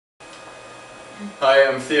Hi,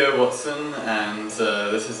 I'm Theo Watson, and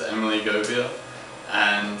this is Emily Gobier,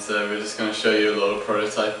 and we're just going to show you a little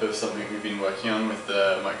prototype of something we've been working on with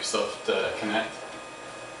Microsoft Kinect.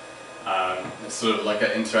 It's sort of like an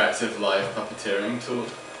interactive live puppeteering tool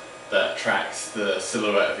that tracks the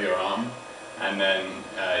silhouette of your arm and then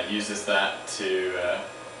uses that to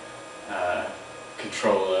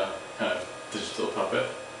control a kind of digital puppet.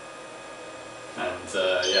 And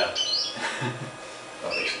yeah. Oh,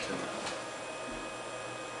 I should turn that on.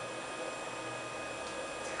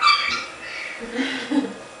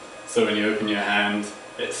 So when you open your hand,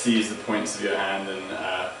 it sees the points of your hand and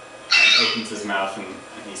opens his mouth and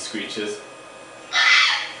he screeches.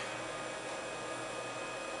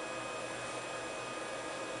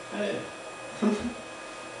 Hey. You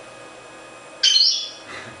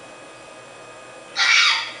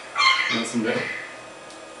want some milk?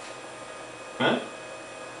 Huh?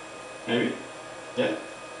 Maybe? Yeah?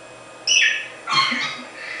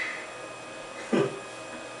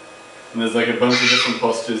 And there's like a bunch of different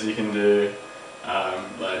postures you can do,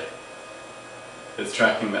 like it's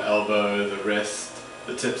tracking the elbow, the wrist,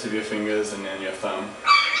 the tips of your fingers and then your thumb.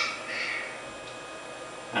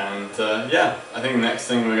 And yeah, I think the next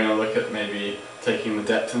thing we're going to look at maybe taking the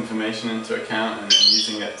depth information into account and then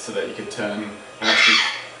using it so that you could turn and actually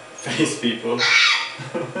face people.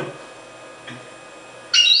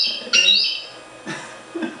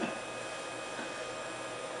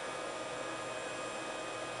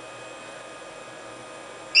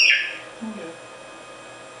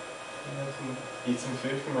 Eat some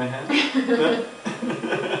food from my hand?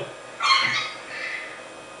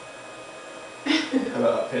 How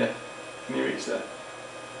about up here? Can you reach that?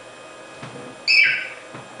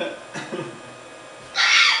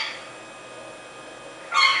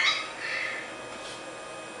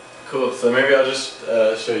 Cool, so maybe I'll just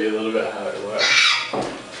show you a little bit how it works.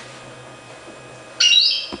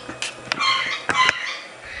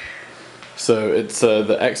 So it's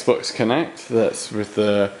the Xbox Kinect that's with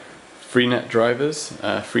the Freenet drivers,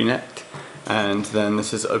 Freenect, and then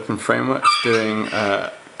this is openframeworks doing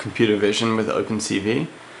computer vision with OpenCV,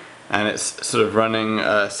 and it's sort of running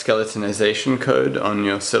skeletonization code on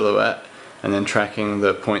your silhouette and then tracking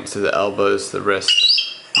the points of the elbows, the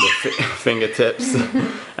wrist, the fingertips,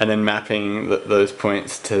 and then mapping those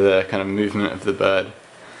points to the kind of movement of the bird.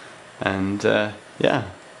 And yeah,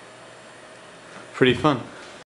 pretty fun.